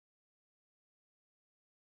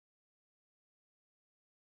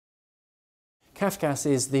Cafcass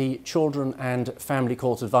is the Children and Family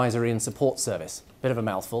Court Advisory and Support Service. Bit of a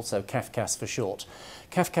mouthful, so Cafcass for short.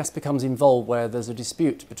 Cafcass becomes involved where there's a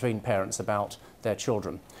dispute between parents about their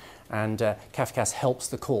children, and Cafcass helps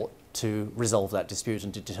the court to resolve that dispute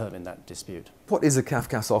and to determine that dispute. What is a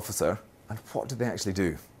Cafcass officer and what do they actually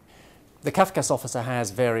do? The Cafcass officer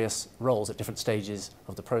has various roles at different stages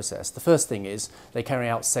of the process. The first thing is they carry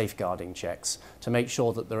out safeguarding checks to make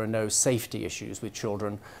sure that there are no safety issues with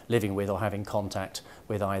children living with or having contact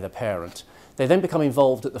with either parent. They then become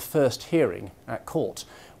involved at the first hearing at court,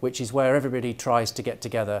 which is where everybody tries to get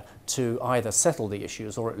together to either settle the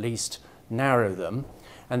issues or at least narrow them.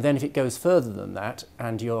 And then if it goes further than that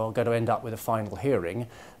and you're going to end up with a final hearing,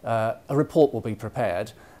 a report will be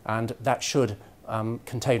prepared, and that should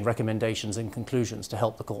contain recommendations and conclusions to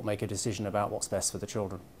help the court make a decision about what's best for the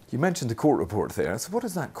children. You mentioned a court report there, so what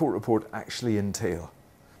does that court report actually entail?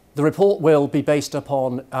 The report will be based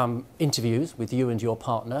upon interviews with you and your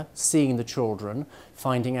partner, seeing the children,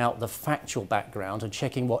 finding out the factual background and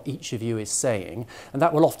checking what each of you is saying, and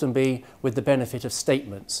that will often be with the benefit of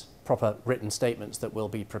statements, proper written statements that will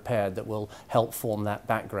be prepared that will help form that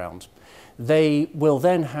background. They will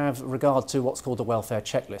then have regard to what's called the welfare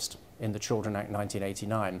checklist in the Children Act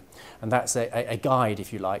 1989, and that's a guide,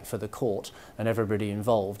 if you like, for the court and everybody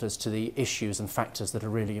involved as to the issues and factors that are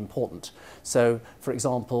really important. So, for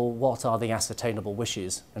example, what are the ascertainable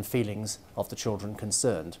wishes and feelings of the children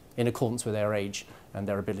concerned in accordance with their age and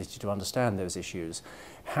their ability to understand those issues?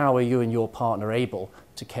 How are you and your partner able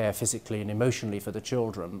to care physically and emotionally for the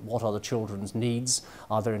children? What are the children's needs?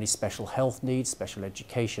 Are there any special health needs, special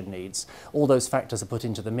education needs? All those factors are put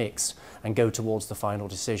into the mix and go towards the final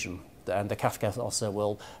decision. And the Cafcass officer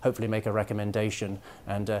will hopefully make a recommendation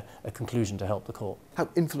and a conclusion to help the court. How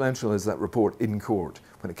influential is that report in court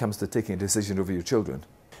when it comes to taking a decision over your children?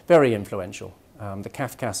 Very influential. The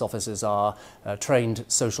Cafcass officers are trained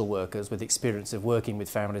social workers with experience of working with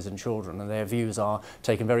families and children, and their views are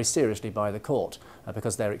taken very seriously by the court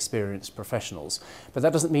because they're experienced professionals. But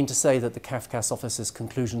that doesn't mean to say that the Cafcass officers'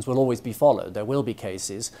 conclusions will always be followed. There will be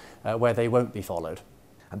cases where they won't be followed.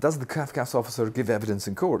 And does the Cafcass officer give evidence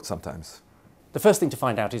in court sometimes? The first thing to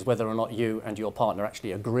find out is whether or not you and your partner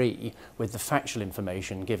actually agree with the factual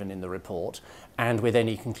information given in the report and with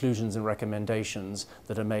any conclusions and recommendations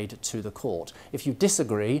that are made to the court. If you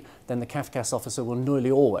disagree, then the Cafcass officer will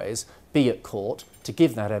nearly always be at court to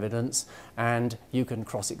give that evidence, and you can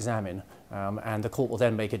cross-examine, and the court will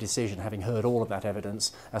then make a decision, having heard all of that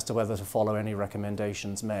evidence, as to whether to follow any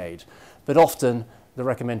recommendations made. But often the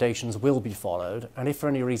recommendations will be followed, and if for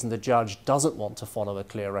any reason the judge doesn't want to follow a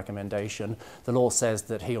clear recommendation, the law says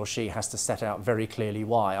that he or she has to set out very clearly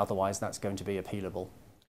why, otherwise that's going to be appealable.